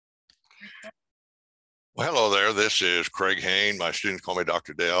Well, hello there. This is Craig Hain. My students call me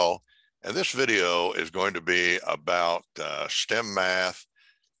Dr. Dell. And this video is going to be about STEM math,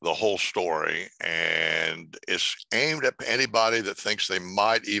 the whole story. And it's aimed at anybody that thinks they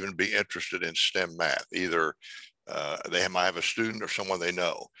might even be interested in STEM math. Either they might have a student or someone they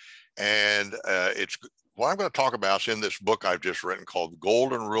know. And it's what I'm going to talk about is in this book I've just written called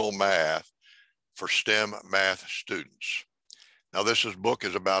Golden Rule Math for STEM Math Students. Now, this book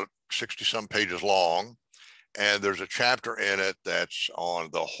is about 60 some pages long. And there's a chapter in it that's on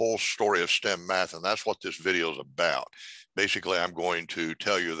the whole story of STEM math, and that's what this video is about. Basically, I'm going to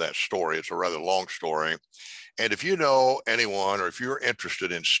tell you that story. It's a rather long story. And if you know anyone, or if you're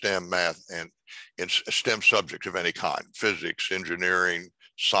interested in STEM math and in STEM subjects of any kind, physics, engineering,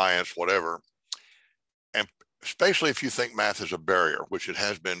 science, whatever, and especially if you think math is a barrier, which it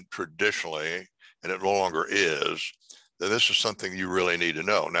has been traditionally, and it no longer is, this is something you really need to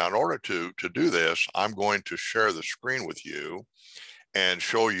know. Now, in order to do this, I'm going to share the screen with you and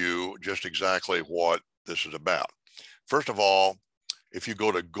show you just exactly what this is about. First of all, if you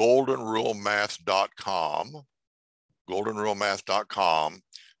go to goldenrulemath.com, goldenrulemath.com,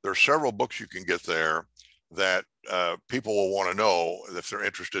 there are several books you can get there that people will want to know if they're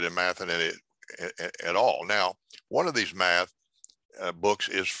interested in math and at all. Now, one of these math books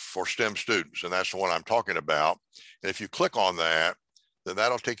is for STEM students, and that's the one I'm talking about. And if you click on that, then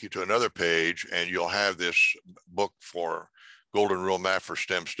that'll take you to another page, and you'll have this book for Golden Rule Math for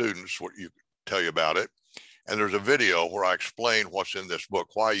STEM students, what you tell you about it. And there's a video where I explain what's in this book,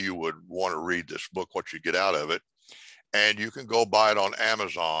 why you would want to read this book, what you get out of it. And you can go buy it on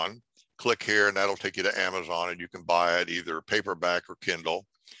Amazon. Click here, and that'll take you to Amazon, and you can buy it either paperback or Kindle.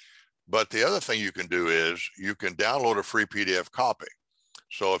 But the other thing you can do is you can download a free PDF copy.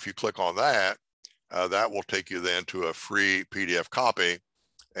 So if you click on that, that will take you then to a free PDF copy,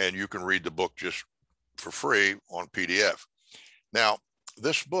 and you can read the book just for free on PDF. Now,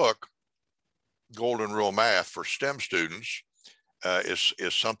 this book, Golden Rule Math for STEM students, is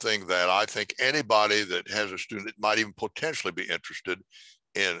something that I think anybody that has a student that might even potentially be interested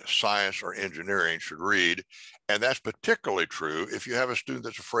in science or engineering should read. And that's particularly true if you have a student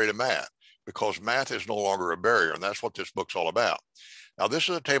that's afraid of math, because math is no longer a barrier. And that's what this book's all about. Now, this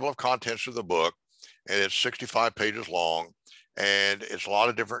is a table of contents of the book, and it's 65 pages long. And it's a lot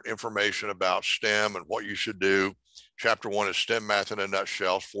of different information about STEM and what you should do. Chapter 1 is STEM math in a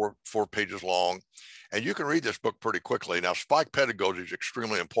nutshell, four pages long. And you can read this book pretty quickly. Now, spike pedagogy is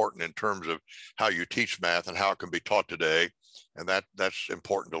extremely important in terms of how you teach math and how it can be taught today. And that's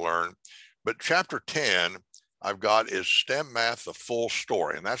important to learn. But chapter 10 I've got is STEM math, the full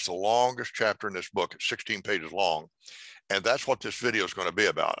story. And that's the longest chapter in this book. It's 16 pages long. And that's what this video is going to be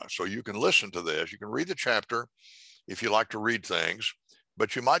about. So you can listen to this. You can read the chapter if you like to read things,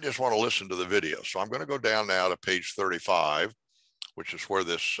 but you might just want to listen to the video. So I'm going to go down now to page 35, which is where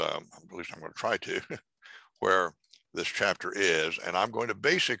this, at least I'm going to try to, where this chapter is. And I'm going to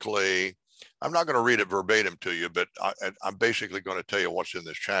basically, I'm not going to read it verbatim to you, but I'm basically going to tell you what's in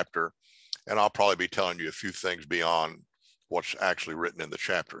this chapter. And I'll probably be telling you a few things beyond what's actually written in the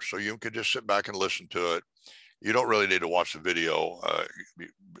chapter. So you can just sit back and listen to it. You don't really need to watch the video,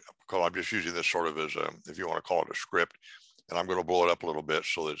 because I'm just using this sort of as a, if you want to call it a script, and I'm going to blow it up a little bit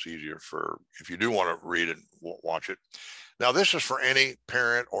so that it's easier for, if you do want to read and watch it. Now, this is for any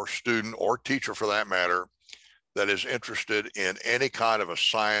parent or student or teacher, for that matter, that is interested in any kind of a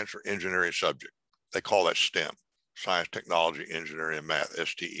science or engineering subject. They call that STEM, science, technology, engineering, and math,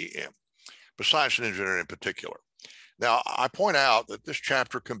 STEM, but science and engineering in particular. Now, I point out that this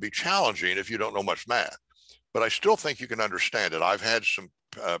chapter can be challenging if you don't know much math, but I still think you can understand it. I've had some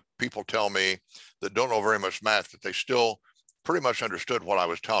people tell me that don't know very much math that they still pretty much understood what I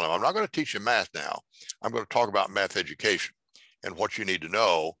was telling them. I'm not going to teach you math now. I'm going to talk about math education and what you need to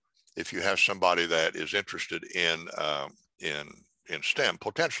know if you have somebody that is interested in STEM,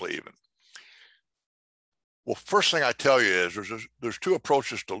 potentially even. Well, first thing I tell you is there's two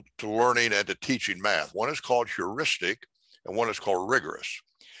approaches to learning and to teaching math. One is called heuristic, and one is called rigorous.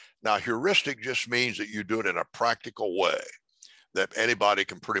 Now, heuristic just means that you do it in a practical way that anybody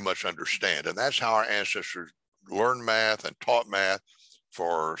can pretty much understand. And that's how our ancestors learned math and taught math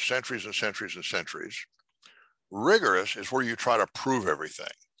for centuries and centuries and centuries. Rigorous is where you try to prove everything.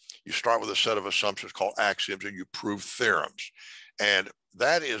 You start with a set of assumptions called axioms, and you prove theorems. And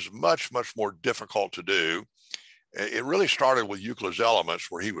that is much, much more difficult to do. It really started with Euclid's Elements,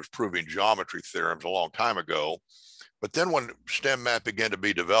 where he was proving geometry theorems a long time ago. But then when STEM math began to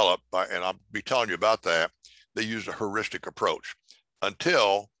be developed, and I'll be telling you about that, they used a heuristic approach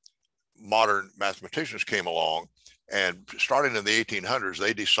until modern mathematicians came along. And starting in the 1800s,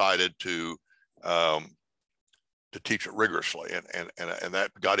 they decided to to teach it rigorously. And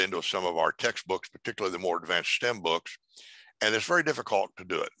that got into some of our textbooks, particularly the more advanced STEM books. And it's very difficult to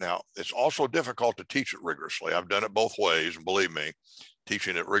do it. Now, it's also difficult to teach it rigorously. I've done it both ways, and believe me,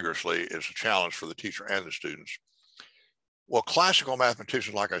 teaching it rigorously is a challenge for the teacher and the students. Well, classical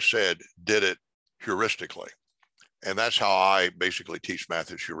mathematicians, like I said, did it heuristically. And that's how I basically teach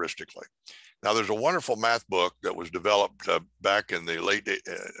math, is heuristically. Now, there's a wonderful math book that was developed back in the late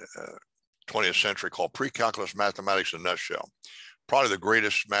 20th century called Pre-Calculus Mathematics in a Nutshell. Probably the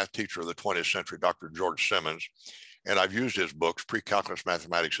greatest math teacher of the 20th century, Dr. George Simmons. And I've used his books, Pre-Calculus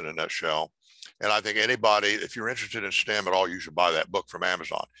Mathematics in a Nutshell. And I think anybody, if you're interested in STEM at all, you should buy that book from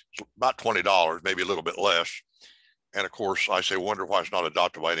Amazon. It's about $20, maybe a little bit less. And of course, I say, wonder why it's not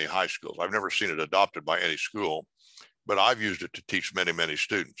adopted by any high schools. I've never seen it adopted by any school, but I've used it to teach many, many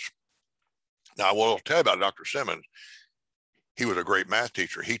students. Now, I will tell you about Dr. Simmons. He was a great math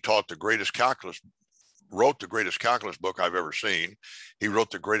teacher. He taught the greatest calculus, wrote the greatest calculus book I've ever seen. He wrote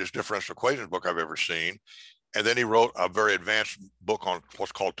the greatest differential equations book I've ever seen. And then he wrote a very advanced book on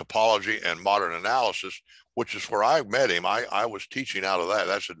what's called topology and modern analysis, which is where I met him. I was teaching out of that.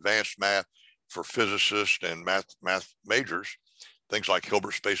 That's advanced math for physicists and math majors, things like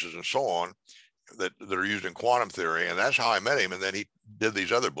Hilbert spaces and so on that are used in quantum theory. And that's how I met him. And then he did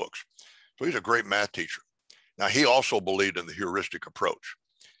these other books. So he's a great math teacher. Now, he also believed in the heuristic approach.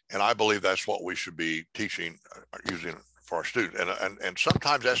 And I believe that's what we should be teaching, using for our students. And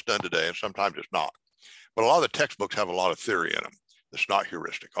sometimes that's done today and sometimes it's not. But a lot of the textbooks have a lot of theory in them. It's not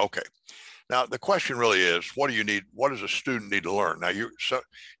heuristic. Okay. Now, the question really is, what do you need? What does a student need to learn? Now,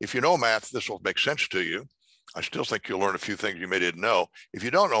 if you know math, this will make sense to you. I still think you'll learn a few things you may didn't know. If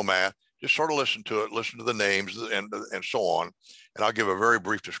you don't know math, just sort of listen to it, listen to the names and so on. And I'll give a very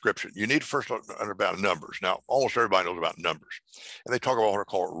brief description. You need to first learn about numbers. Now, almost everybody knows about numbers. And they talk about what are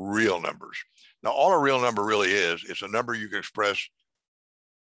called real numbers. Now, all a real number really is, it's a number you can express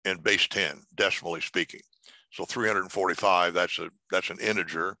in base 10, decimally speaking. So 345, that's an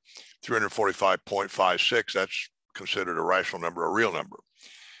integer. 345.56, that's considered a rational number, a real number.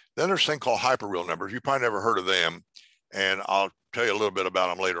 Then there's a thing called hyperreal numbers. You probably never heard of them, and I'll tell you a little bit about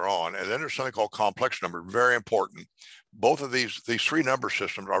them later on. And then there's something called complex numbers, very important. Both of these three number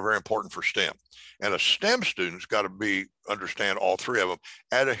systems are very important for STEM. And a STEM student's got to understand all three of them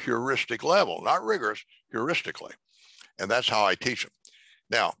at a heuristic level, not rigorous, heuristically. And that's how I teach them.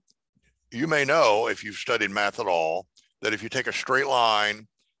 Now, you may know, if you've studied math at all, that if you take a straight line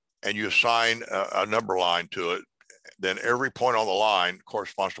and you assign a number line to it, then every point on the line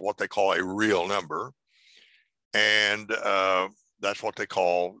corresponds to what they call a real number. And that's what they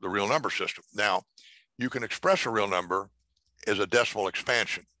call the real number system. Now, you can express a real number as a decimal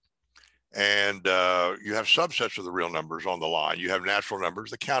expansion. And you have subsets of the real numbers on the line. You have natural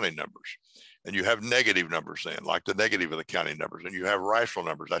numbers, the counting numbers. And you have negative numbers then, like the negative of the counting numbers. And you have rational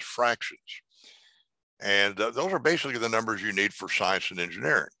numbers, that's fractions. And those are basically the numbers you need for science and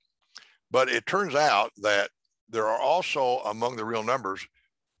engineering. But it turns out that there are also, among the real numbers,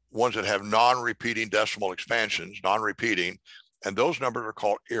 ones that have non-repeating decimal expansions, non-repeating, and those numbers are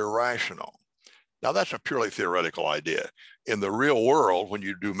called irrational. Now, that's a purely theoretical idea. In the real world, when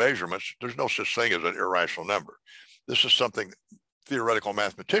you do measurements, there's no such thing as an irrational number. This is something theoretical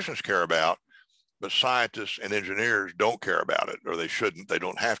mathematicians care about, but scientists and engineers don't care about it, or they shouldn't, they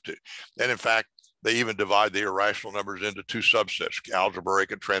don't have to. And in fact, they even divide the irrational numbers into two subsets,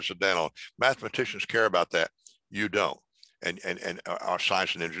 algebraic and transcendental. Mathematicians care about that. You don't. And our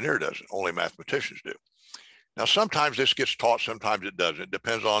science and engineer doesn't, only mathematicians do. Now, sometimes this gets taught, sometimes it doesn't. It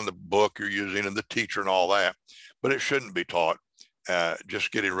depends on the book you're using and the teacher and all that, but it shouldn't be taught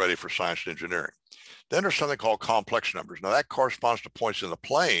just getting ready for science and engineering. Then there's something called complex numbers. Now, that corresponds to points in the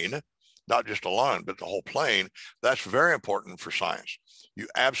plane, not just a line, but the whole plane. That's very important for science. You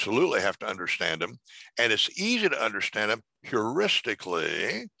absolutely have to understand them. And it's easy to understand them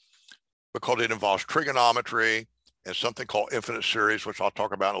heuristically because it involves trigonometry and something called infinite series, which I'll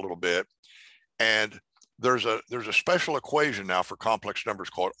talk about in a little bit. And there's a special equation now for complex numbers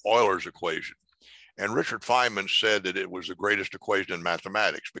called Euler's equation. And Richard Feynman said that it was the greatest equation in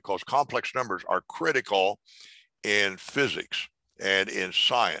mathematics because complex numbers are critical in physics and in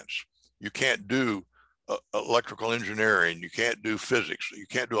science. You can't do electrical engineering, you can't do physics, you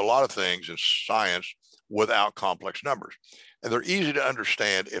can't do a lot of things in science without complex numbers. And they're easy to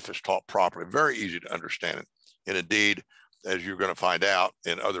understand if it's taught properly, very easy to understand it. And indeed, as you're going to find out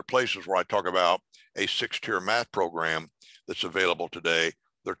in other places where I talk about a 6-tier math program that's available today,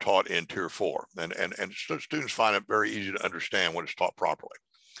 they're taught in tier 4. And students find it very easy to understand when it's taught properly.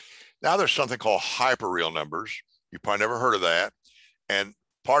 Now there's something called hyperreal numbers. You probably never heard of that. And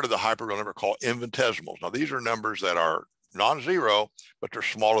part of the hyperreal number called infinitesimals. Now, these are numbers that are non-zero, but they're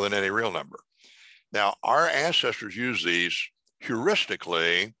smaller than any real number. Now, our ancestors used these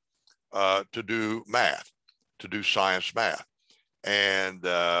heuristically to do math, to do science math. And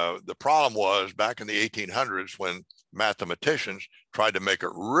the problem was back in the 1800s when mathematicians tried to make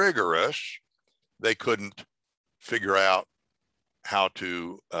it rigorous, they couldn't figure out how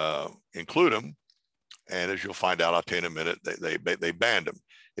to include them. And as you'll find out, I'll tell you in a minute, they banned them.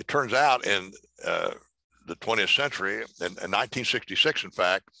 It turns out in the 20th century, in 1966, in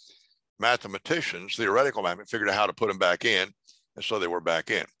fact, mathematicians, theoretical mathematicians, figured out how to put them back in, and so they were back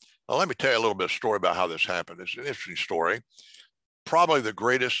in. Now, let me tell you a little bit of story about how this happened. It's an interesting story. Probably the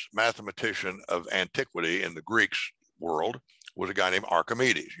greatest mathematician of antiquity in the Greeks world was a guy named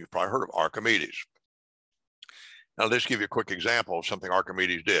Archimedes. You've probably heard of Archimedes. Now, let's give you a quick example of something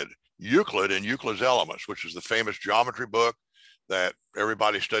Archimedes did. Euclid and Euclid's Elements, which is the famous geometry book that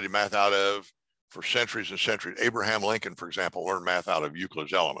everybody studied math out of for centuries and centuries. Abraham Lincoln, for example, learned math out of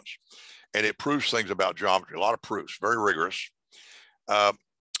Euclid's Elements. And it proves things about geometry, a lot of proofs, very rigorous.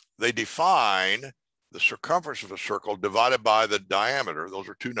 They define the circumference of a circle divided by the diameter. Those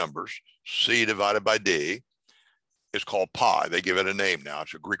are two numbers. C divided by D is called pi. They give it a name now.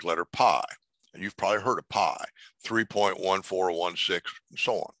 It's a Greek letter pi. And you've probably heard of pi, 3.1416, and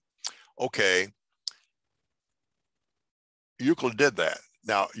so on. Okay. Euclid did that.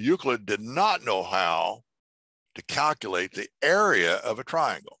 Now, Euclid did not know how to calculate the area of a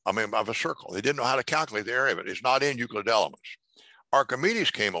triangle, of a circle. They didn't know how to calculate the area of it. It's not in Euclid Elements.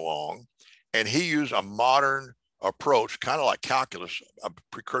 Archimedes came along and he used a modern approach, kind of like calculus, a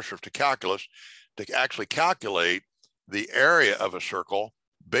precursor to calculus, to actually calculate the area of a circle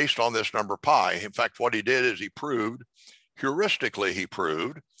based on this number pi. In fact, what he did is he proved, heuristically, he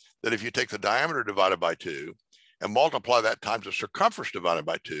proved that if you take the diameter divided by 2 and multiply that times the circumference divided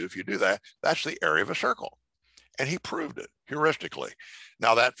by 2, if you do that, that's the area of a circle. And he proved it heuristically.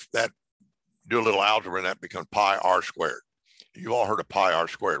 Now that do a little algebra and that becomes pi r squared. You've all heard of pi r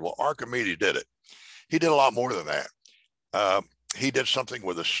squared. Well, Archimedes did it. He did a lot more than that. He did something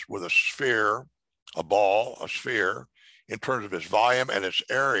with a sphere, a ball, a sphere, in terms of its volume and its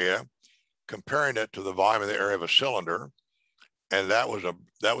area, comparing it to the volume and the area of a cylinder. And that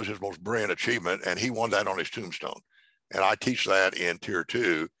was his most brilliant achievement. And he won that on his tombstone. And I teach that in Tier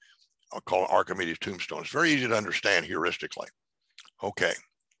 2. I'll call it Archimedes' tombstone. It's very easy to understand heuristically. Okay.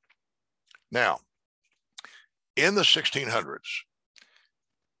 Now, in the 1600s,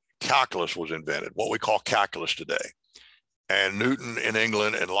 calculus was invented, what we call calculus today. And Newton in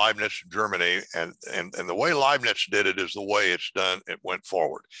England and Leibniz in Germany. And the way Leibniz did it is the way it's done, it went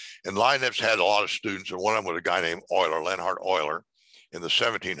forward. And Leibniz had a lot of students, and one of them was a guy named Euler, Leonhard Euler, in the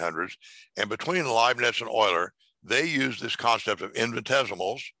 1700s. And between Leibniz and Euler, they used this concept of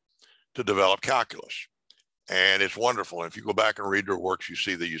infinitesimals to develop calculus. And it's wonderful. And if you go back and read their works, you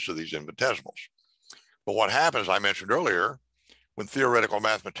see the use of these infinitesimals. But what happens, I mentioned earlier, when theoretical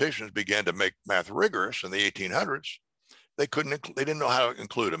mathematicians began to make math rigorous in the 1800s, they didn't know how to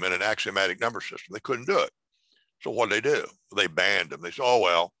include them in an axiomatic number system. They couldn't do it. So what did they do? They banned them. They said, oh,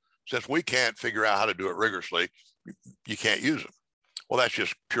 well, since we can't figure out how to do it rigorously, you can't use them. Well, that's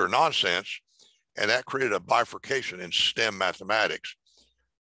just pure nonsense. And that created a bifurcation in STEM mathematics.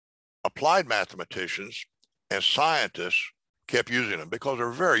 Applied mathematicians and scientists kept using them because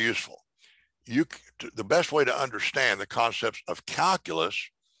they're very useful. The best way to understand the concepts of calculus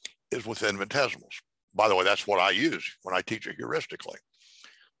is with infinitesimals. By the way, that's what I use when I teach it heuristically.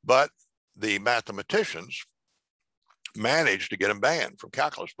 But the mathematicians managed to get them banned from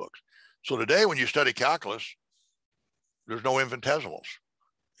calculus books. So today, when you study calculus, there's no infinitesimals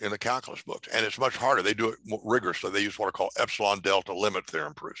in the calculus books. And it's much harder. They do it rigorously. They use what are called epsilon delta limit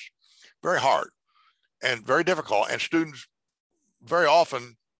theorem proofs. Very hard and very difficult. And students very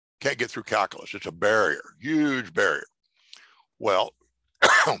often can't get through calculus. It's a barrier, huge barrier. Well,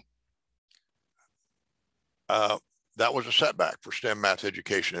 that was a setback for STEM math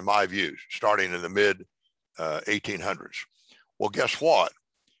education, in my view, starting in the mid 1800s. Well, guess what?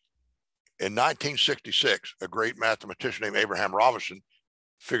 In 1966, a great mathematician named Abraham Robinson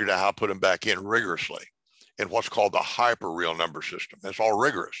figured out how to put them back in rigorously in what's called the hyperreal number system. It's all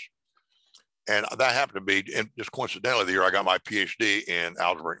rigorous. And that happened to be, just coincidentally, the year I got my PhD in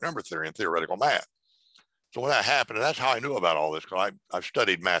algebraic number theory and theoretical math. So when that happened, and that's how I knew about all this, because I've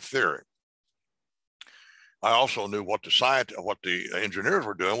studied math theory. I also knew what the engineers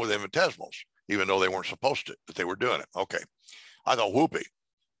were doing with infinitesimals, even though they weren't supposed to, but they were doing it. Okay. I thought, whoopee.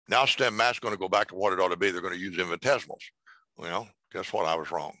 Now STEM math's going to go back to what it ought to be. They're going to use infinitesimals. Well, guess what? I was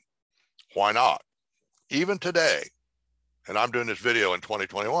wrong. Why not? Even today, and I'm doing this video in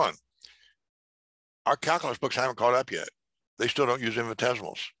 2021, our calculus books haven't caught up yet. They still don't use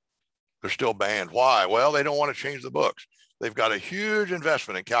infinitesimals. They're still banned. Why? Well, they don't want to change the books. They've got a huge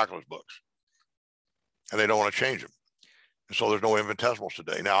investment in calculus books, and they don't want to change them. And so there's no infinitesimals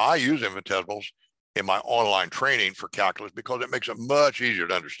today. Now, I use infinitesimals in my online training for calculus because it makes it much easier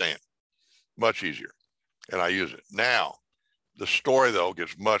to understand, much easier. And I use it. Now, the story, though,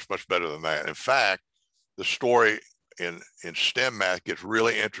 gets much, much better than that. In fact, the story in STEM math gets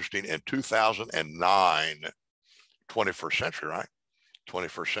really interesting in 2009, 21st century, right?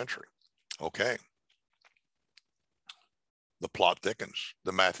 21st century. Okay. The plot thickens.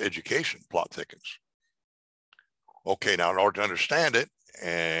 The math education plot thickens. Okay, now in order to understand it,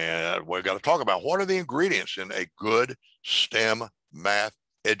 and we've got to talk about what are the ingredients in a good STEM math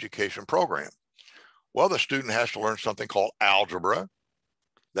education program. Well, the student has to learn something called algebra.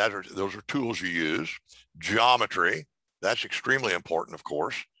 Those are tools you use. Geometry, that's extremely important, of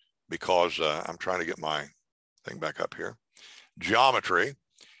course, because I'm trying to get my thing back up here. Geometry,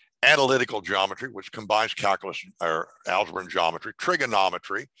 analytical geometry, which combines calculus or algebra and geometry,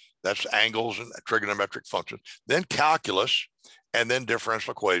 trigonometry, that's angles and trigonometric functions, then calculus, and then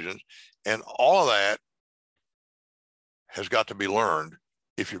differential equations. And all of that has got to be learned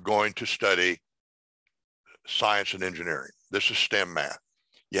if you're going to study science and engineering. This is STEM math.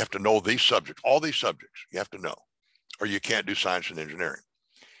 You have to know these subjects, all these subjects you have to know, or you can't do science and engineering.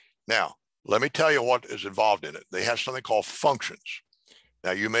 Now, let me tell you what is involved in it. They have something called functions.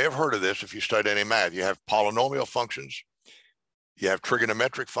 Now, you may have heard of this if you study any math. You have polynomial functions, you have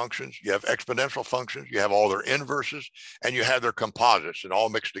trigonometric functions, you have exponential functions, you have all their inverses, and you have their composites and all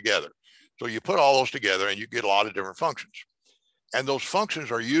mixed together. So you put all those together and you get a lot of different functions. And those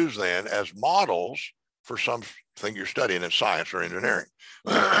functions are used then as models for something you're studying in science or engineering.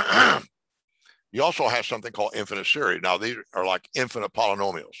 You also have something called infinite series. Now, these are like infinite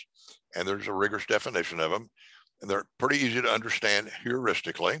polynomials, and there's a rigorous definition of them, and they're pretty easy to understand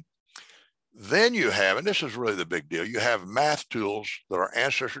heuristically. Then you have, and this is really the big deal, you have math tools that our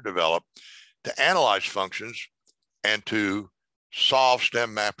ancestors developed to analyze functions and to solve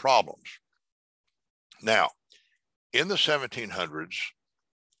STEM math problems. Now, in the 1700s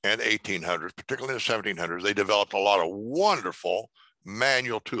and 1800s, particularly in the 1700s, they developed a lot of wonderful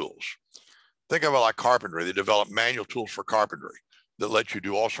manual tools. Think of it like carpentry. They developed manual tools for carpentry that let you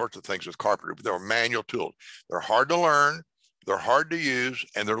do all sorts of things with carpentry, but they were manual tools. They're hard to learn, they're hard to use,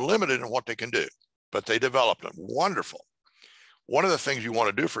 and they're limited in what they can do, but they developed them. Wonderful. One of the things you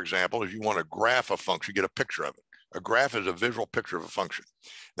want to do, for example, is you want to graph a function, get a picture of it. A graph is a visual picture of a function.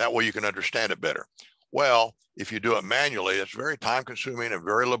 That way you can understand it better. Well, if you do it manually, it's very time consuming and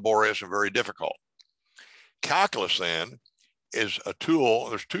very laborious and very difficult. Calculus then is a tool.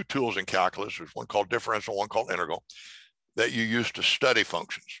 There's two tools in calculus. There's one called differential, one called integral, that you use to study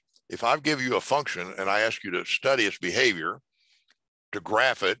functions. If I give you a function and I ask you to study its behavior, to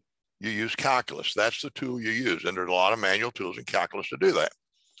graph it, you use calculus. That's the tool you use. And there's a lot of manual tools in calculus to do that.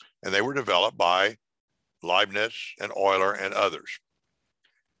 And they were developed by Leibniz and Euler and others.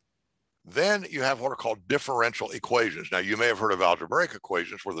 Then you have what are called differential equations. Now, you may have heard of algebraic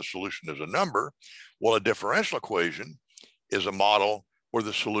equations where the solution is a number. Well, a differential equation is a model where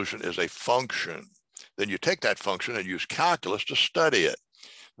the solution is a function. Then you take that function and use calculus to study it.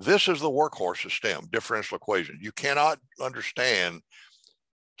 This is the workhorse of STEM, differential equations. You cannot understand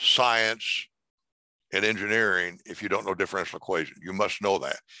science and engineering if you don't know differential equations. You must know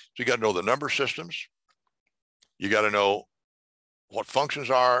that. So you got to know the number systems. You got to know what functions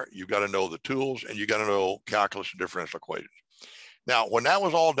are. You got to know the tools, and you got to know calculus and differential equations. Now, when that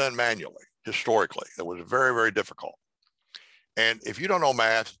was all done manually, historically, it was very, very difficult. And if you don't know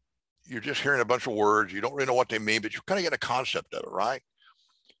math, you're just hearing a bunch of words. You don't really know what they mean, but you kind of get a concept of it, right?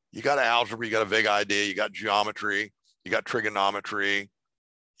 You got algebra, you got a vague idea, you got geometry, you got trigonometry,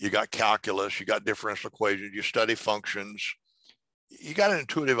 you got calculus, you got differential equations, you study functions. You got an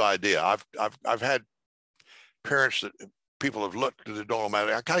intuitive idea. I've had parents that people have looked at the don't know math.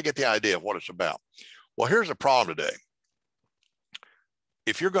 I kind of get the idea of what it's about. Well, here's the problem today.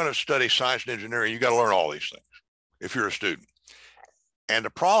 If you're going to study science and engineering, you got to learn all these things if you're a student. And the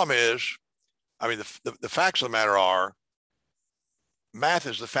problem is, I mean, the facts of the matter are, math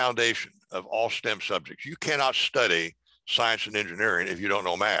is the foundation of all STEM subjects. You cannot study science and engineering if you don't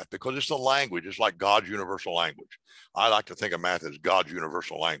know math, because it's the language. It's like God's universal language. I like to think of math as God's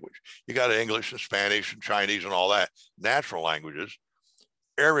universal language. You got English and Spanish and Chinese and all that, natural languages.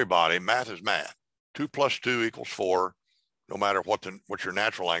 Everybody, math is math. 2 + 2 = 4. No matter what your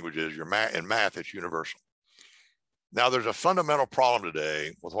natural language is, in math, it's universal. Now, there's a fundamental problem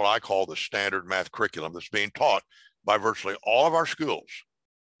today with what I call the standard math curriculum that's being taught by virtually all of our schools,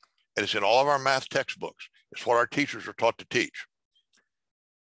 and it's in all of our math textbooks. It's what our teachers are taught to teach.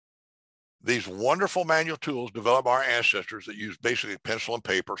 These wonderful manual tools developed by our ancestors that use basically pencil and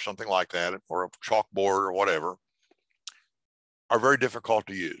paper, something like that, or a chalkboard or whatever, are very difficult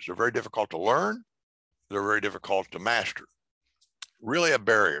to use. They're very difficult to learn. They're very difficult to master. Really a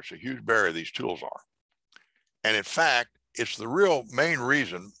barrier. It's a huge barrier these tools are. And in fact, it's the real main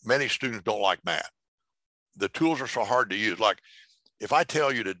reason many students don't like math. The tools are so hard to use. Like if I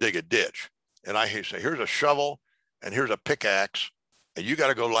tell you to dig a ditch and I say, here's a shovel and here's a pickaxe, and you got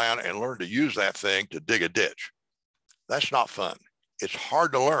to go down and learn to use that thing to dig a ditch. That's not fun. It's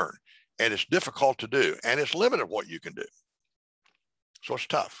hard to learn and it's difficult to do and it's limited what you can do. So it's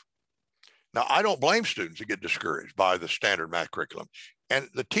tough. Now, I don't blame students that get discouraged by the standard math curriculum, and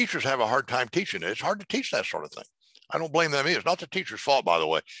the teachers have a hard time teaching it. It's hard to teach that sort of thing. I don't blame them either. It's not the teacher's fault, by the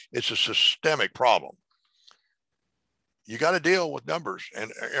way. It's a systemic problem. You got to deal with numbers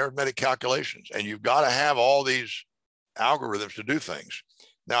and arithmetic calculations, and you've got to have all these algorithms to do things.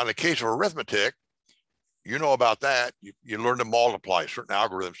 Now, in the case of arithmetic, you know about that. You learn to multiply, certain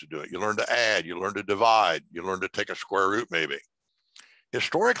algorithms to do it. You learn to add, you learn to divide, you learn to take a square root maybe.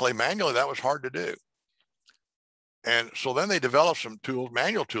 Historically, manually, that was hard to do. And so then they developed some tools,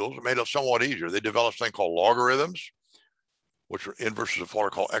 manual tools, that made it somewhat easier. They developed a thing called logarithms, which are inverses of what are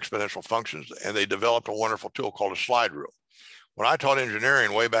called exponential functions. And they developed a wonderful tool called a slide rule. When I taught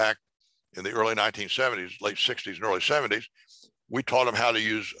engineering way back in the early 1970s, late 60s and early 70s, we taught them how to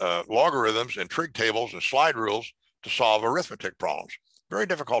use logarithms and trig tables and slide rules to solve arithmetic problems. Very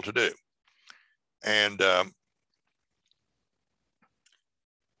difficult to do. And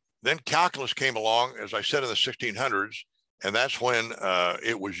then calculus came along, as I said, in the 1600s, and that's when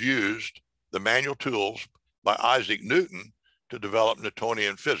it was used, the manual tools by Isaac Newton to develop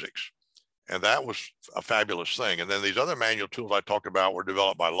Newtonian physics. And that was a fabulous thing. And then these other manual tools I talked about were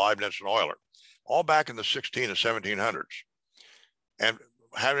developed by Leibniz and Euler, all back in the 16 and 1700s. And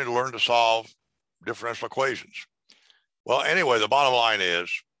having to learn to solve differential equations. Well, anyway, the bottom line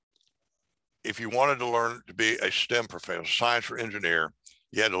is, if you wanted to learn to be a STEM professional, science or engineer,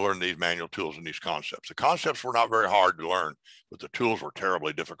 you had to learn these manual tools and these concepts. The concepts were not very hard to learn, but the tools were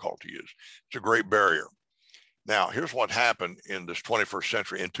terribly difficult to use. It's a great barrier. Now, here's what happened in this 21st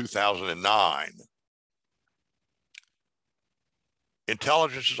century in 2009.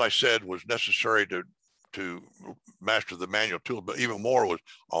 Intelligence, as I said, was necessary to master the manual tool, but even more was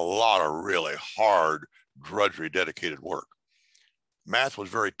a lot of really hard, drudgery, dedicated work. Math was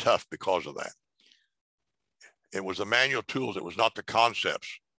very tough because of that. It was the manual tools, it was not the concepts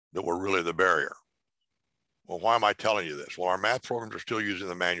that were really the barrier. Well, why am I telling you this? Well, our math programs are still using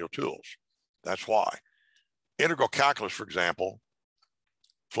the manual tools. That's why. Integral calculus, for example,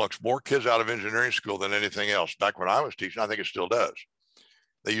 flunks more kids out of engineering school than anything else. Back when I was teaching, I think it still does.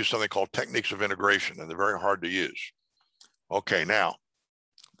 They use something called techniques of integration, and they're very hard to use. Okay, now,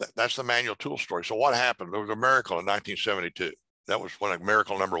 that's the manual tool story. So what happened? There was a miracle in 1972. That was when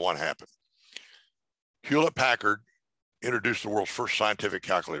miracle number one happened. Hewlett-Packard introduced the world's first scientific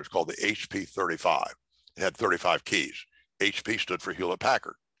calculator. It's called the HP 35. It had 35 keys. HP stood for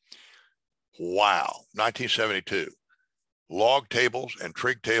Hewlett-Packard. Wow, 1972. Log tables and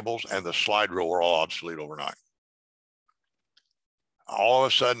trig tables and the slide rule were all obsolete overnight. All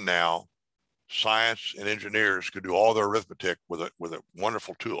of a sudden now, science and engineers could do all their arithmetic with a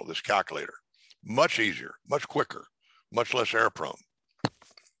wonderful tool, this calculator. Much easier, much quicker, much less error prone.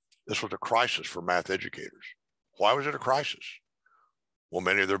 This was a crisis for math educators. Why was it a crisis? Well,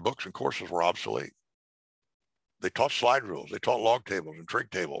 many of their books and courses were obsolete. They taught slide rules. They taught log tables and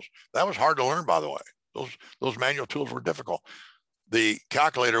trig tables. That was hard to learn, by the way. Those manual tools were difficult. The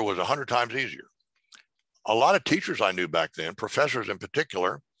calculator was 100 times easier. A lot of teachers I knew back then, professors in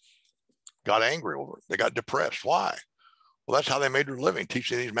particular, got angry over it. They got depressed. Why? Well, that's how they made their living,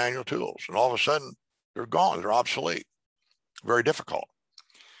 teaching these manual tools. And all of a sudden, they're gone. They're obsolete. Very difficult.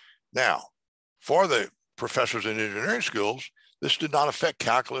 Now, for the professors in engineering schools, this did not affect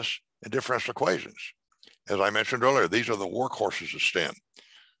calculus and differential equations. As I mentioned earlier, these are the workhorses of STEM.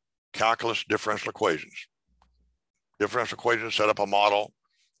 Calculus, differential equations. Differential equations set up a model,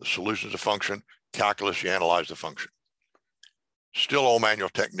 the solution's a function. Calculus, you analyze the function. Still old manual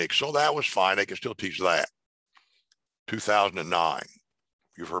techniques. So that was fine. They could still teach that. 2009.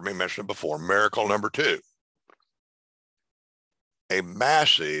 You've heard me mention it before. Miracle number two. A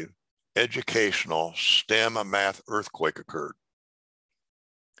massive educational STEM math earthquake occurred.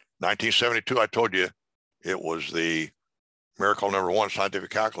 1972, I told you it was the miracle number one scientific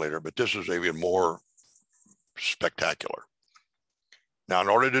calculator, but this is even more spectacular. Now, in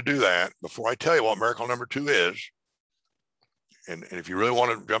order to do that, before I tell you what miracle number two is, and if you really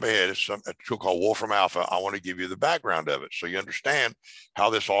want to jump ahead, it's a tool called Wolfram Alpha. I want to give you the background of it so you understand how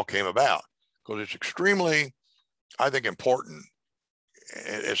this all came about, because it's extremely, I think, important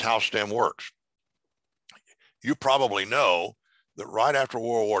as how STEM works. You probably know that right after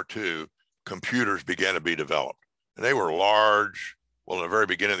World War II, computers began to be developed. And they were large. Well, in the very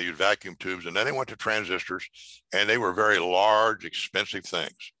beginning, they used vacuum tubes, and then they went to transistors, and they were very large, expensive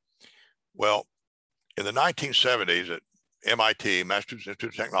things. Well, in the 1970s at MIT, Massachusetts Institute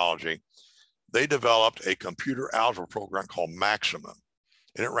of Technology, they developed a computer algebra program called Maximum.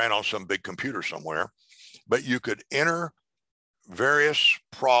 And it ran on some big computer somewhere, but you could enter various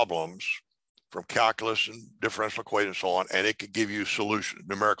problems from calculus and differential equations and so on, and it could give you solutions,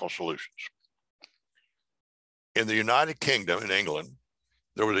 numerical solutions. In the United Kingdom, in England,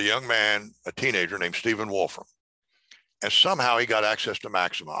 there was a young man, a teenager named Stephen Wolfram. And somehow he got access to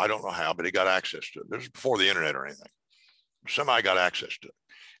Maxima. I don't know how, but he got access to it. This is before the internet or anything. Somehow he got access to it.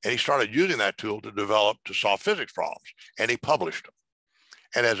 And he started using that tool to solve physics problems. And he published them.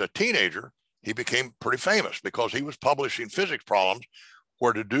 And as a teenager, he became pretty famous because he was publishing physics problems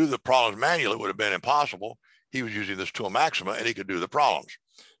where to do the problems manually would have been impossible. He was using this tool Maxima, and he could do the problems.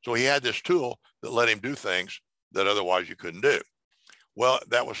 So he had this tool that let him do things that otherwise you couldn't do. Well,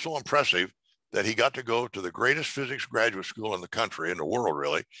 that was so impressive that he got to go to the greatest physics graduate school in the country, in the world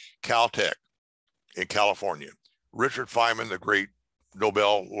really, Caltech in California. Richard Feynman, the great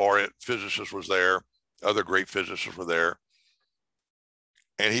Nobel laureate physicist, was there. Other great physicists were there.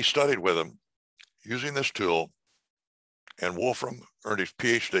 And he studied with him using this tool, and Wolfram earned his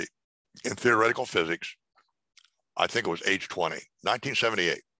PhD in theoretical physics. I think it was age 20,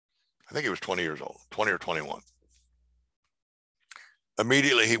 1978. I think he was 20 years old, 20 or 21.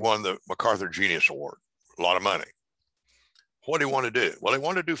 Immediately, he won the MacArthur Genius Award, a lot of money. What did he want to do? Well, he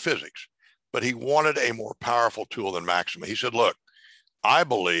wanted to do physics, but he wanted a more powerful tool than Maxima. He said, look, I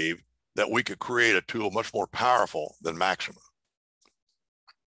believe that we could create a tool much more powerful than Maxima.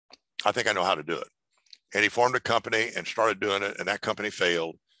 I think I know how to do it. And he formed a company and started doing it, and that company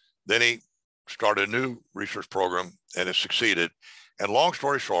failed. Then he started a new research program, and it succeeded. And long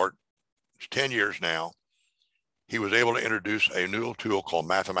story short, it's 10 years now, he was able to introduce a new tool called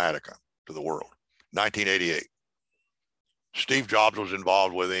Mathematica to the world, 1988. Steve Jobs was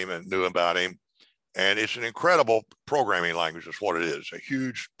involved with him and knew about him. And it's an incredible programming language, is what it is, a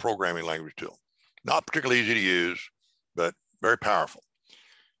huge programming language tool. Not particularly easy to use, but very powerful.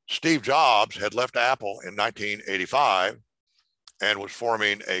 Steve Jobs had left Apple in 1985 and was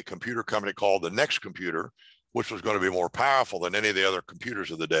forming a computer company called the Next Computer, which was going to be more powerful than any of the other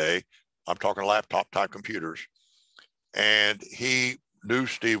computers of the day. I'm talking laptop type computers. And he knew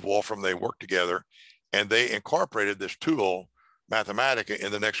Steve Wolfram. They worked together, and they incorporated this tool, Mathematica, in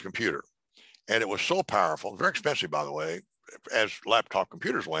the Next Computer. And it was so powerful, very expensive, by the way, as laptop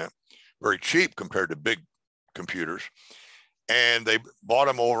computers went, very cheap compared to big computers. And they bought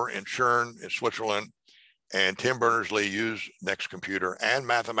them over in Chern in Switzerland, and Tim Berners-Lee used Next Computer and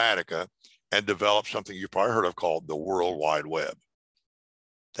Mathematica and developed something you've probably heard of called the World Wide Web.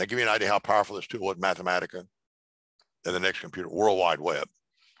 That give you an idea how powerful this tool was, Mathematica, and the Next Computer, World Wide Web.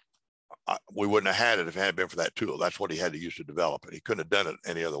 We wouldn't have had it if it hadn't been for that tool. That's what he had to use to develop it. He couldn't have done it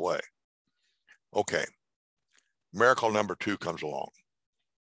any other way. Okay, miracle number 2 comes along.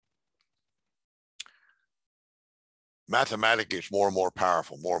 Mathematica gets more and more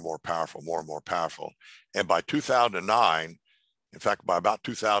powerful, more and more powerful, more and more powerful. And by 2009, in fact, by about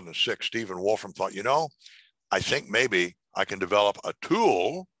 2006, Stephen Wolfram thought, you know, I think maybe I can develop a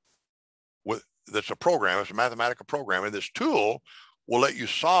tool that's a program, it's a Mathematica program, and this tool will let you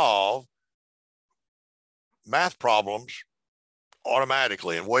solve math problems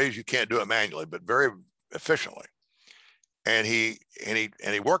automatically in ways you can't do it manually, but very efficiently. And he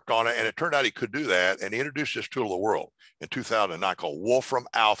worked on it, and it turned out he could do that, and he introduced this tool to the world in 2009 called Wolfram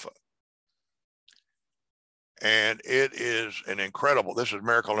Alpha. And it is an incredible, this is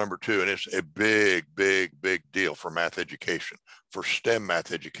miracle number 2, and it's a big, big, big deal for math education, for STEM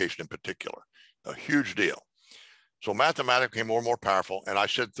math education in particular, a huge deal. So Mathematica became more and more powerful, and I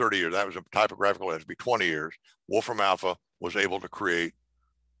said 30 years, that was a typographical, it has to be 20 years. Wolfram Alpha was able to create,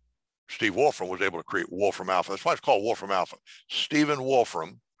 Steve Wolfram was able to create Wolfram Alpha. That's why it's called Wolfram Alpha. Stephen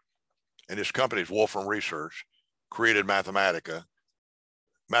Wolfram and his company's Wolfram Research created Mathematica.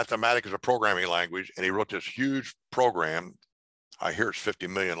 Mathematica is a programming language, and he wrote this huge program. I hear it's 50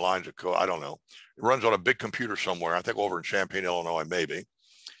 million lines of code. I don't know. It runs on a big computer somewhere, I think over in Champaign, Illinois, maybe.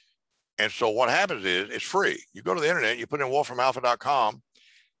 And so what happens is it's free. You go to the internet, you put in wolframalpha.com,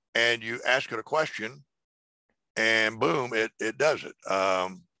 and you ask it a question, and boom, it does it.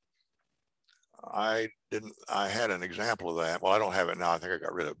 I I had an example of that. Well, I don't have it now. I think I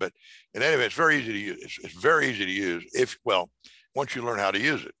got rid of it. But in any event, it's very easy to use. It's very easy to use once you learn how to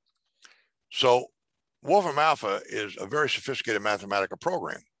use it. So Wolfram Alpha is a very sophisticated mathematical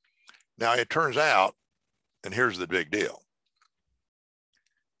program. Now, it turns out, and here's the big deal.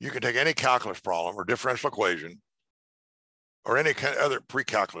 You can take any calculus problem or differential equation or any kind of other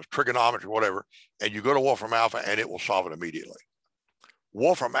pre-calculus, trigonometry, whatever, and you go to Wolfram Alpha and it will solve it immediately.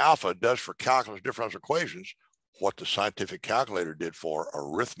 Wolfram Alpha does for calculus differential equations what the scientific calculator did for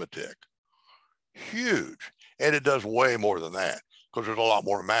arithmetic. Huge. And it does way more than that because there's a lot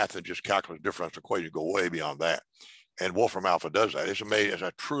more math than just calculus differential equations. Go way beyond that. And Wolfram Alpha does that. It's amazing. It's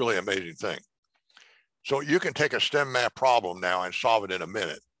a truly amazing thing. So you can take a STEM math problem now and solve it in a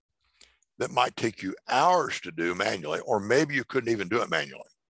minute that might take you hours to do manually, or maybe you couldn't even do it manually.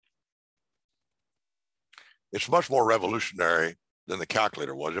 It's much more revolutionary than the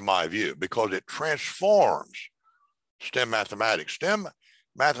calculator was, in my view, because it transforms STEM mathematics. STEM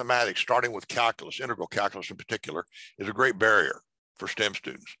mathematics, starting with calculus, integral calculus in particular, is a great barrier for STEM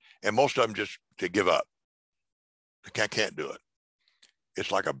students. And most of them just to give up. They can't do it.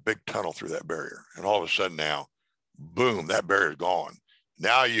 It's like a big tunnel through that barrier. And all of a sudden now, boom, that barrier is gone.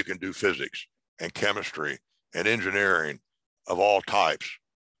 Now you can do physics and chemistry and engineering of all types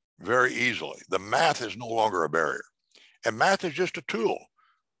very easily. The math is no longer a barrier. And math is just a tool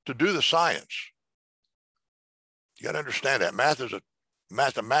to do the science. You got to understand that.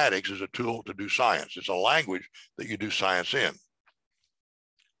 Mathematics is a tool to do science. It's a language that you do science in.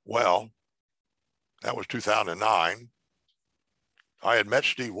 Well, that was 2009. I had met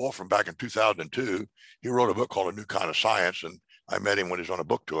Steve Wolfram back in 2002. He wrote a book called A New Kind of Science, and I met him when he was on a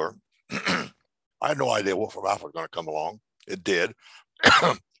book tour. I had no idea Wolfram Alpha was going to come along. It did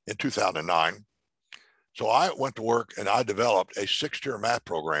in 2009. So I went to work and I developed a 6-tier math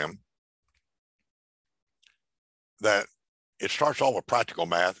program that it starts off with practical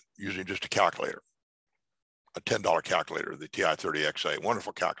math using just a calculator, a $10 calculator, the TI-30XA,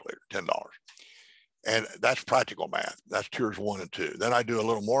 wonderful calculator, $10. And that's practical math. That's tiers 1 and 2. Then I do a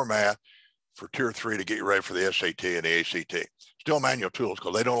little more math for tier 3 to get you ready for the SAT and the ACT. Still manual tools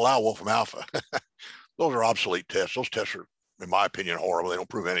because they don't allow Wolfram Alpha. Those are obsolete tests. Those tests are, in my opinion, horrible. They don't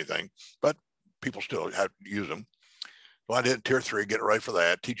prove anything, but people still have to use them. So I did tier 3, get ready for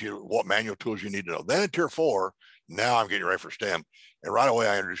that, teach you what manual tools you need to know. Then in tier 4, now I'm getting ready for STEM. And right away,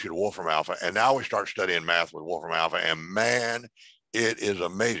 I introduce you to Wolfram Alpha. And now we start studying math with Wolfram Alpha. And man, it is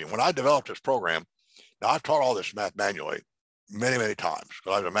amazing. When I developed this program, now I've taught all this math manually many, many times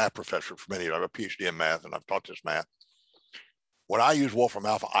because I was a math professor for many years. I have a PhD in math and I've taught this math. When I used Wolfram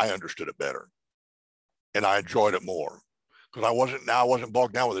Alpha, I understood it better and I enjoyed it more because I wasn't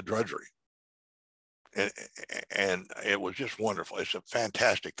bogged down with the drudgery. And it was just wonderful. It's a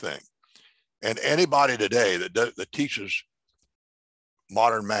fantastic thing. And anybody today that teaches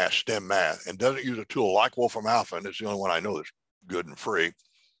modern math, STEM math, and doesn't use a tool like Wolfram Alpha, and it's the only one I know that's good and free,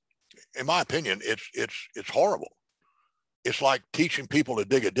 in my opinion, it's horrible. It's like teaching people to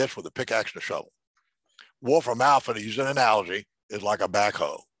dig a ditch with a pickaxe and a shovel. Wolfram Alpha, to use an analogy, is like a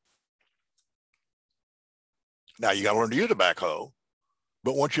backhoe. Now you got to learn to use a backhoe,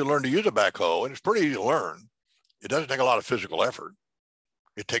 but once you learn to use a backhoe, and it's pretty easy to learn, it doesn't take a lot of physical effort.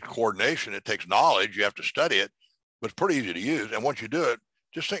 It takes coordination, it takes knowledge, you have to study it, but it's pretty easy to use. And once you do it,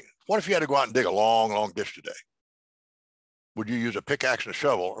 just think, what if you had to go out and dig a long, long ditch today? Would you use a pickaxe and a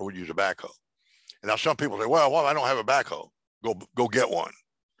shovel or would you use a backhoe? And now some people say, well, I don't have a backhoe. Go get one.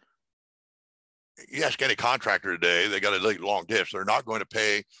 You ask any contractor today, they got a long ditch. They're not going to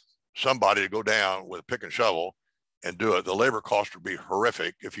pay somebody to go down with a pick and shovel and do it. The labor cost would be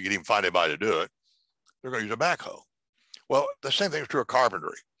horrific if you could even find anybody to do it. They're going to use a backhoe. Well, the same thing is true of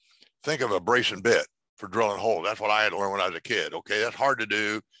carpentry. Think of a brace and bit for drilling holes. That's what I had to learn when I was a kid. Okay, that's hard to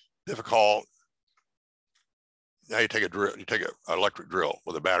do, difficult. Now you take a drill, you take an electric drill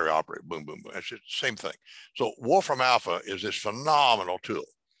with a battery operated, boom, boom, boom. It's just the same thing. So Wolfram Alpha is this phenomenal tool.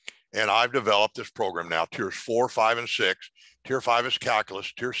 And I've developed this program now, tiers 4, 5, and 6. Tier 5 is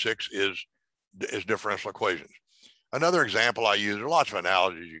calculus. Tier 6 is differential equations. Another example I use, there are lots of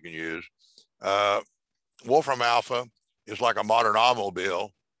analogies you can use. Wolfram Alpha is like a modern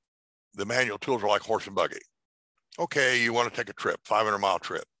automobile. The manual tools are like horse and buggy. Okay, you want to take a trip, 500-mile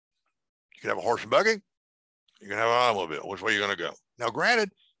trip. You can have a horse and buggy. You can have an automobile. Which way are you going to go? Now,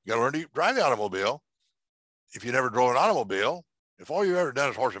 granted, you got to learn to drive the automobile. If you never drove an automobile, if all you've ever done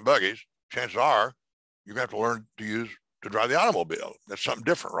is horse and buggies, chances are you're going to have to learn to drive the automobile. That's something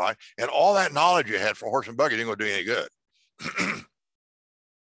different, right? And all that knowledge you had for horse and buggy ain't going to do you any good.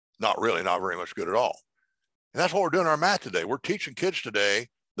 Not really, not very much good at all. And that's what we're doing in our math today. We're teaching kids today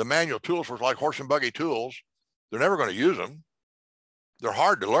The manual tools were like horse and buggy tools. They're never going to use them. They're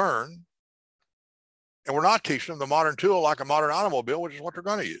hard to learn. And we're not teaching them the modern tool like a modern automobile, which is what they're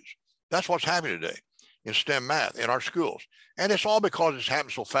going to use. That's what's happening today in STEM math in our schools. And it's all because it's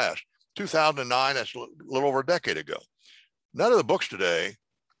happened so fast. 2009, that's a little over a decade ago. None of the books today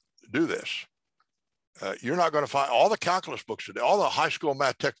do this. You're not going to find all the calculus books today, all the high school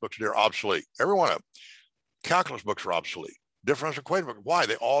math textbooks today are obsolete. Every one of them. Calculus books are obsolete. Differential equation books. Why?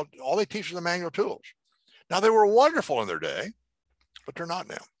 They all they teach is the manual tools. Now, they were wonderful in their day, but they're not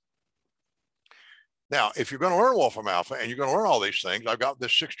now. Now, if you're going to learn Wolfram Alpha and you're going to learn all these things, I've got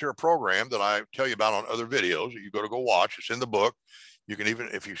this 6-tier program that I tell you about on other videos that you go watch. It's in the book. You can even,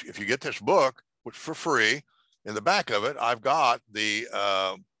 if you get this book, which for free, in the back of it, I've got the,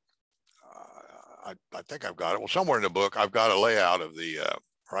 I think I've got it. Well, somewhere in the book, I've got a layout of the,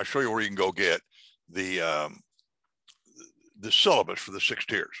 or I show you where you can go get the syllabus for the 6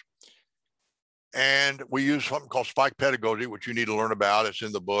 tiers. And we use something called Spike Pedagogy, which you need to learn about. It's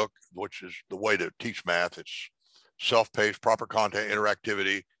in the book, which is the way to teach math. It's self-paced, proper content,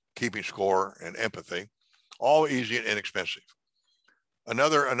 interactivity, keeping score, and empathy, all easy and inexpensive.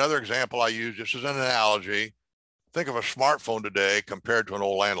 Another example I use, just as an analogy, think of a smartphone today compared to an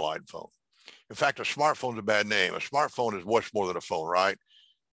old landline phone. In fact, a smartphone is a bad name. A smartphone is much more than a phone, right?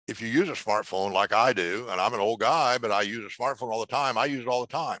 If you use a smartphone like I do, and I'm an old guy, but I use a smartphone all the time, I use it all the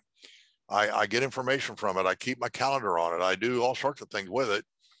time. I get information from it. I keep my calendar on it. I do all sorts of things with it.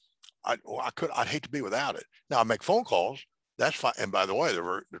 I'd hate to be without it. Now I make phone calls. That's fine. And by the way,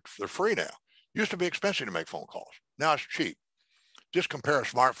 they're free now. Used to be expensive to make phone calls. Now it's cheap. Just compare a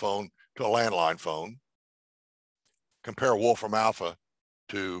smartphone to a landline phone. Compare Wolfram Alpha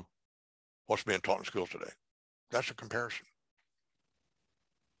to what's being taught in schools today. That's a comparison.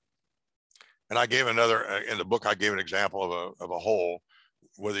 And I gave another, in the book, I gave an example of a hole,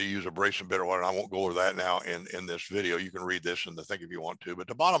 whether you use a Brayson bit or what. I won't go over that now in this video. You can read this in the thing if you want to. But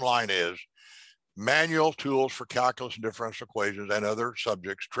the bottom line is manual tools for calculus and differential equations and other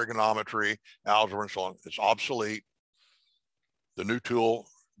subjects, trigonometry, algebra, and so on. It's obsolete. The new tool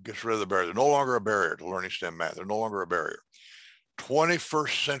gets rid of the barrier. They're no longer a barrier to learning STEM math. They're no longer a barrier.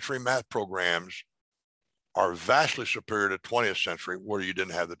 21st century math programs are vastly superior to 20th century where you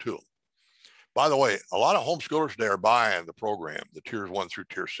didn't have the tool. By the way, a lot of homeschoolers today are buying the program, the tiers 1 through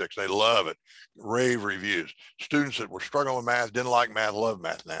tier 6. They love it. Rave reviews. Students that were struggling with math, didn't like math, love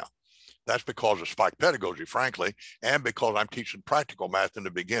math now. That's because of Spike Pedagogy, frankly, and because I'm teaching practical math in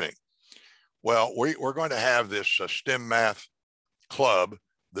the beginning. Well, we're going to have this STEM math club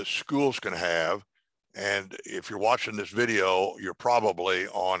that schools can have. And if you're watching this video, you're probably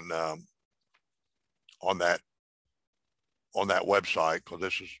on that website, because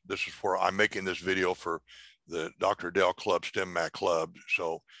this is where I'm making this video for the Dr. Dell Club, STEM Math Club.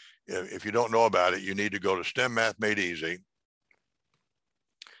 So if you don't know about it, you need to go to STEM Math Made Easy.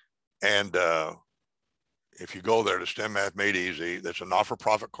 And if you go there to STEM Math Made Easy, that's a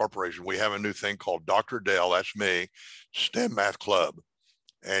not-for-profit corporation. We have a new thing called Dr. Dell, that's me, STEM Math Club.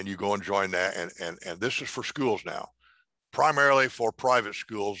 And you go and join that. And this is for schools now, primarily for private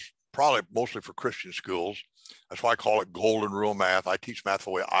schools, probably mostly for Christian schools. That's why I call it Golden Rule Math. I teach math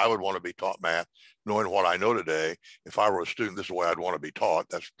the way I would want to be taught math, knowing what I know today. If I were a student, this is the way I'd want to be taught.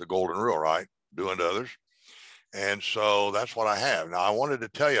 That's the Golden Rule, right? Do unto others. And so that's what I have. Now, I wanted to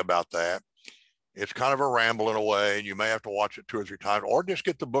tell you about that. It's kind of a ramble in a way, and you may have to watch it 2 or 3 times, or just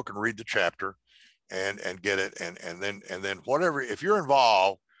get the book and read the chapter and get it. And then whatever, if you're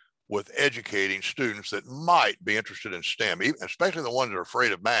involved with educating students that might be interested in STEM, especially the ones that are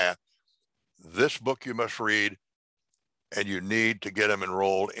afraid of math, this book you must read, and you need to get them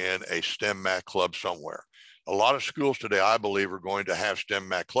enrolled in a STEM math club somewhere. A lot of schools today, I believe, are going to have STEM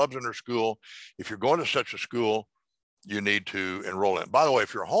math clubs in their school. If you're going to such a school, you need to enroll in. By the way,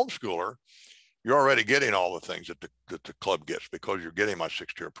 if you're a homeschooler, you're already getting all the things that the club gets because you're getting my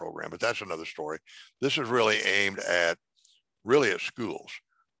 6-tier program, but that's another story. This is really aimed at schools,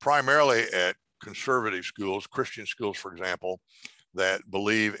 primarily at conservative schools, Christian schools, for example, that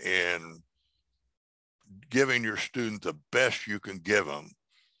believe in giving your student the best you can give them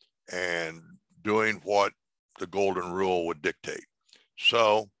and doing what the Golden Rule would dictate.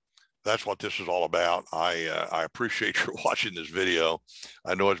 So that's what this is all about. I appreciate your watching this video.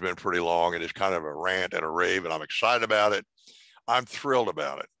 I know it's been pretty long and it's kind of a rant and a rave, and I'm excited about it. I'm thrilled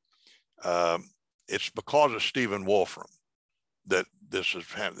about it. It's because of Stephen Wolfram that this is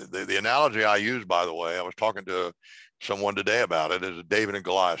happening. The analogy I use, by the way, I was talking to someone today about it, is a David and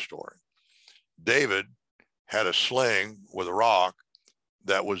Goliath story. David had a sling with a rock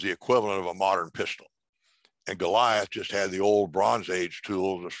that was the equivalent of a modern pistol. And Goliath just had the old Bronze Age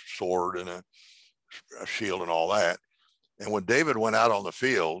tools, a sword and a shield and all that. And when David went out on the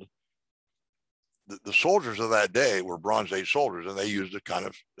field, the soldiers of that day were Bronze Age soldiers, and they used the kind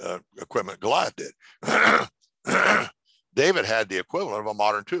of equipment Goliath did. David had the equivalent of a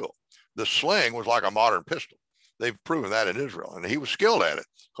modern tool. The sling was like a modern pistol. They've proven that in Israel, and he was skilled at it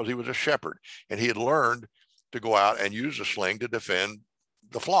because he was a shepherd, and he had learned to go out and use the sling to defend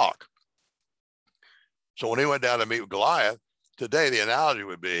the flock. So when he went down to meet with Goliath, today the analogy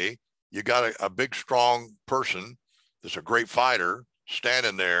would be you got a big, strong person that's a great fighter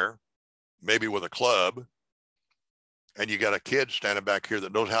standing there, maybe with a club, and you got a kid standing back here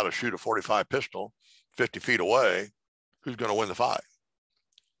that knows how to shoot a .45 pistol 50 feet away. Who's going to win the fight?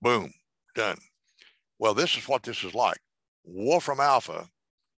 Boom, done. Well, this is what this is like. Wolfram Alpha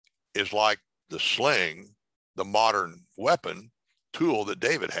is like the sling, the modern weapon tool that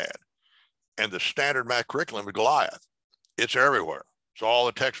David had. And the standard math curriculum of Goliath, it's everywhere. It's all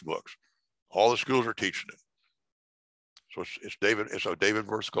the textbooks. All the schools are teaching it. So it's David. It's a David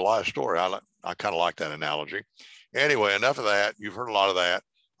versus Goliath story. I kind of like that analogy. Anyway, enough of that. You've heard a lot of that.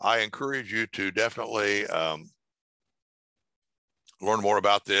 I encourage you to definitely learn more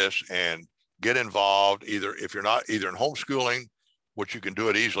about this and get involved. Either if you're not in homeschooling, which you can do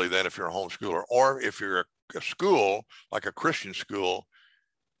it easily then if you're a homeschooler, or if you're a school like a Christian school,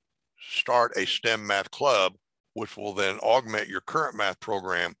 start a STEM math club, which will then augment your current math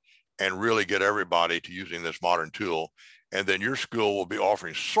program and really get everybody to using this modern tool. And then your school will be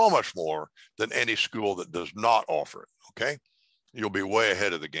offering so much more than any school that does not offer it, okay? You'll be way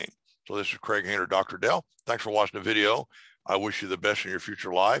ahead of the game. So this is Craig Hayner, Dr. Dell. Thanks for watching the video. I wish you the best in your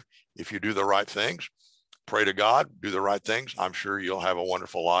future life. If you do the right things, pray to God, do the right things, I'm sure you'll have a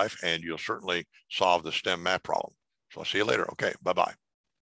wonderful life and you'll certainly solve the STEM math problem. So I'll see you later. Okay, bye-bye.